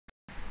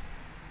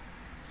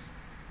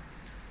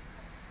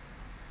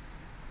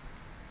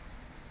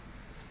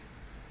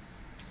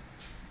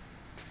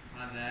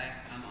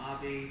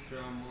Charlie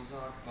from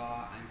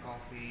Mozartbar and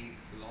Coffee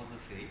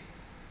Philosophy.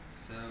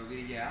 So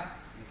we're here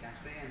in the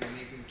cafe and we're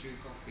making two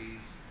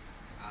coffees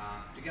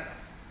together,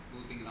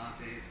 both being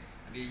lattes,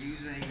 and we're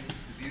using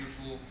the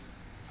beautiful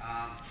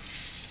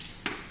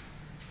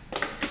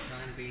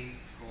giant bean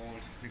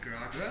called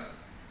Nicaragua.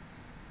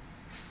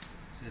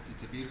 So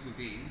it's a beautiful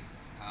bean.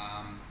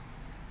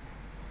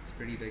 It's a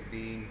pretty big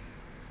bean.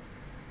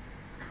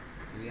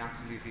 We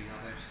absolutely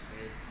love it.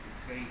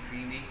 It's very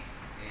creamy.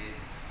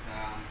 It's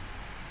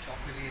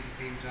chocolatey at the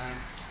same time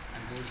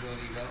and goes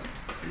really well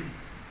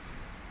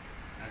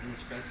as an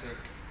espresso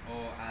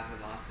or as a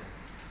latte.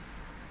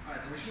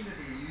 Alright, the machine that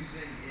we're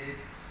using,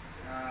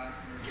 it's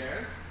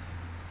Rogero.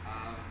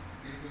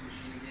 Beautiful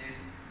machine again.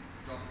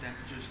 Drop the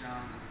temperatures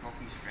down as the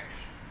coffee is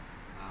fresh.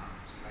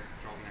 So we like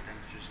dropping our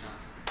temperatures down.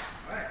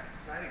 Alright,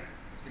 exciting.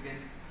 Let's begin.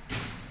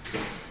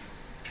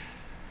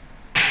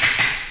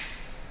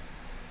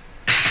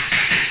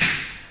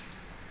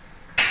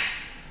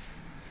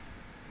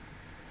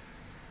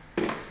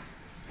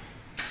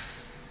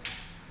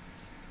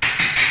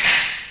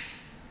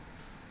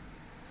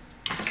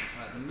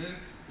 The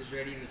milk is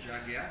ready in the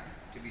jug here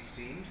to be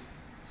steamed.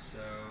 So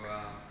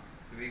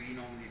the way we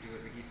normally do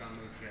it, we keep our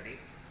milk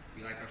ready.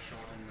 We like our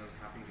shot and milk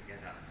happening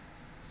together.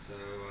 So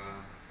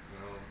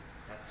well,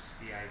 that's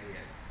the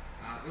idea.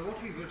 But what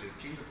we will do,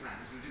 change of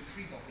plans, we'll do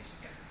 3 coffees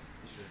together.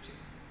 Instead of 2.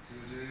 So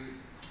we'll do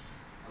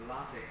a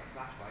latte, a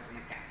flat white, and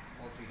a cap,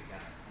 all 3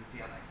 together, and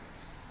see how that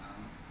goes.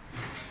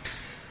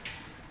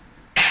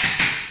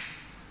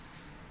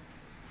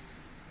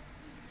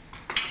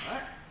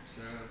 Alright,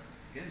 so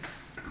let's begin.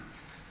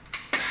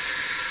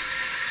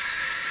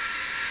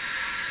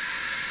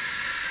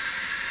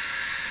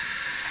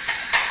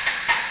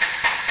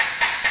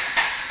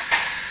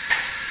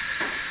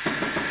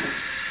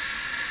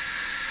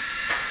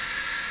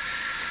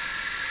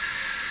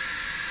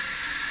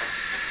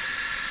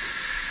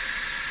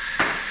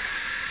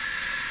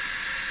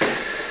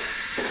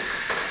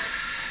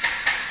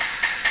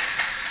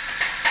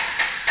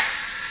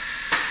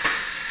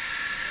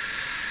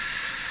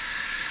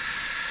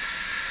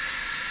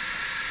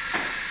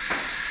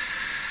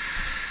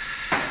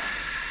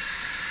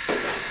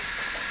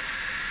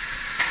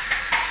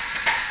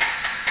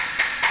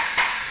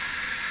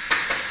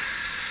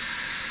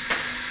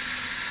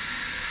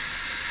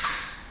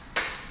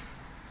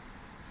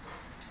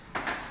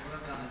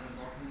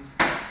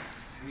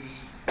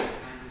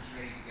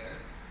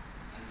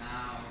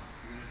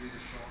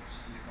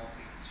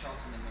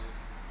 Shots in the milk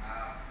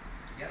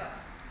together.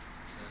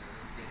 So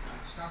let's begin.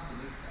 I'll start with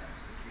the milk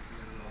first because it takes a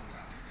little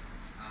longer.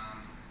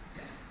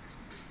 Yeah.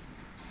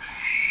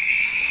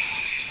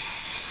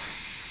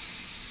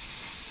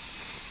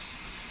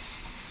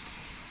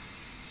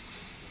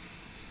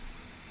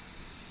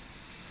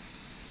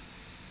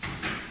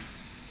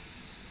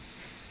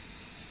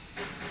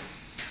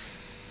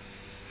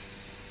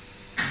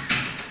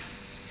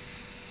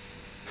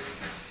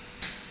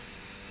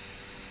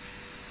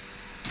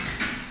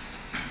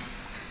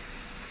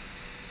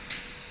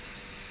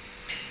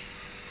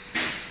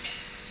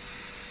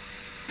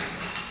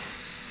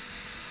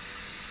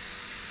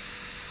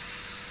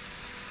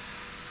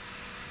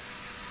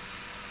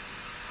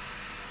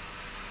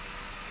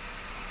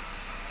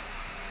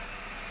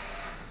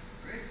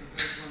 So the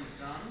first one's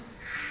done.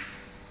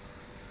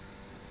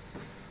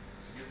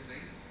 It's a good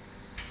thing.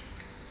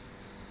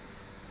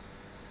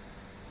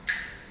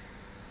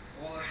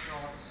 All our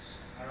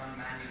shots are run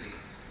manually.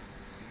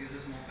 It gives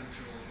us more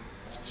control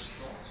of all the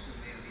shots one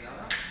way or the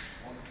other.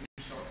 All the 3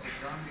 shots are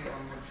done. We have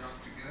 1 more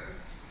jump to go.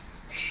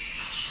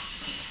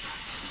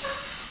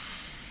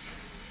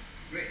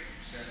 Great.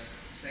 So the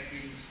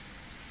second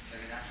that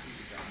is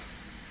actually done.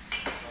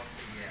 Shots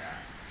in here.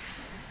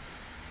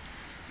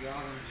 What we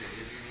are going to do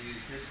is we're going to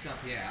use this cup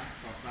here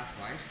for a flat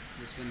white,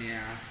 this one here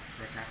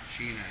for a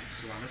cappuccino.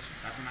 So while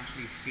that one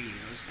actually steams,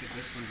 let's get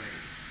this one ready.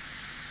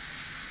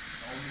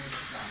 It's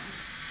almost done.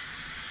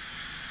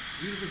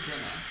 Beautiful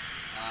trimmer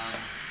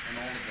on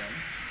all of them.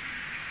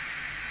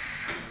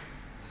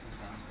 This one's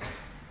done as well.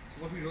 So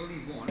what we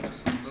really want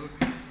is the milk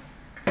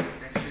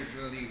textured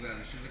really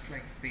well. It should look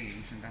like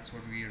paint, and that's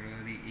what we're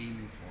really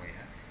aiming for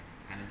here.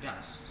 And it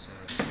does. So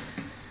it's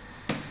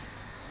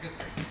a good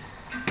thing.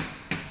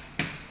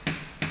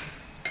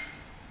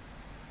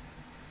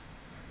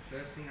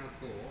 First thing I'll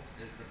pour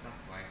is the flat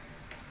white.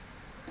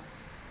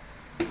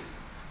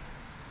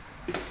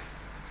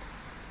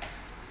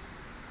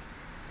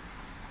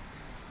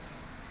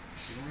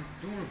 So you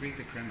don't want to break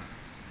the crema.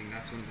 I think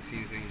that's one of the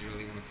few things you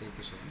really want to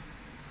focus on.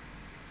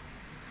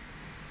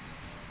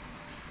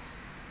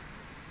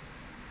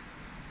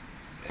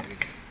 There we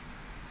go.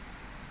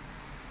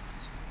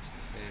 So that's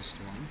the first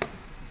one.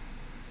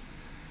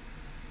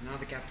 Now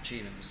the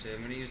cappuccino. So I'm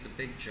going to use the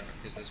big jug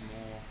because there's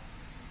more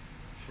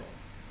froth.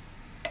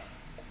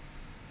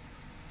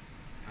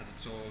 As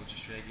it's all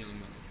just regular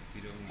milk, we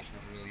don't have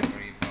to really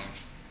worry about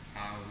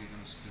how we're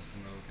going to split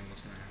the milk and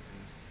what's going to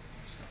happen,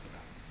 stuff like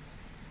that.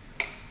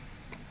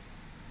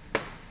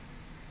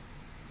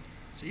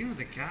 So even with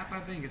the cap, I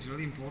think it's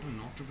really important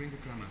not to bring the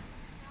crema.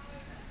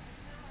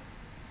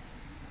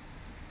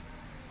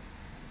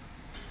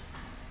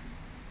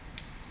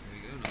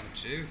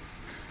 two.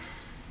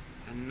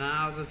 And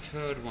now the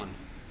third one,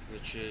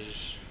 which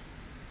is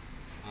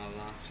our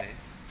latte.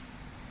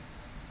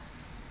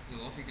 A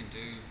lot we can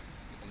do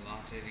with the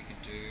latte. We can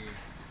do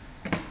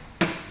an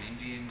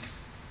Indian,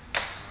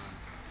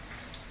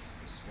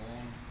 a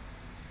swan.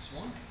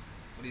 Swan?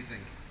 What do you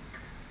think?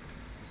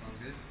 That sounds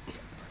good?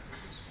 Alright,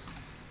 let's go swan.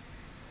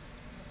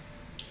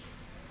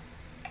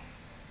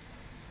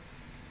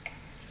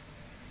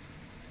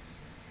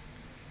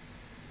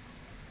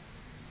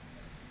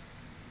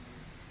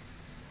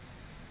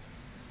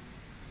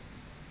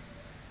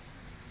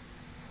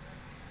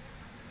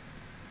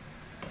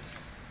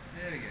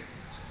 There we go.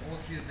 So all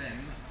three of them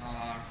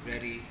are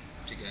ready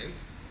to go.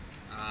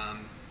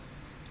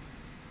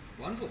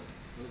 Wonderful.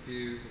 Hope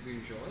you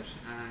enjoyed,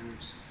 and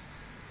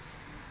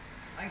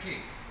thank you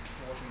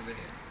for watching the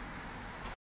video.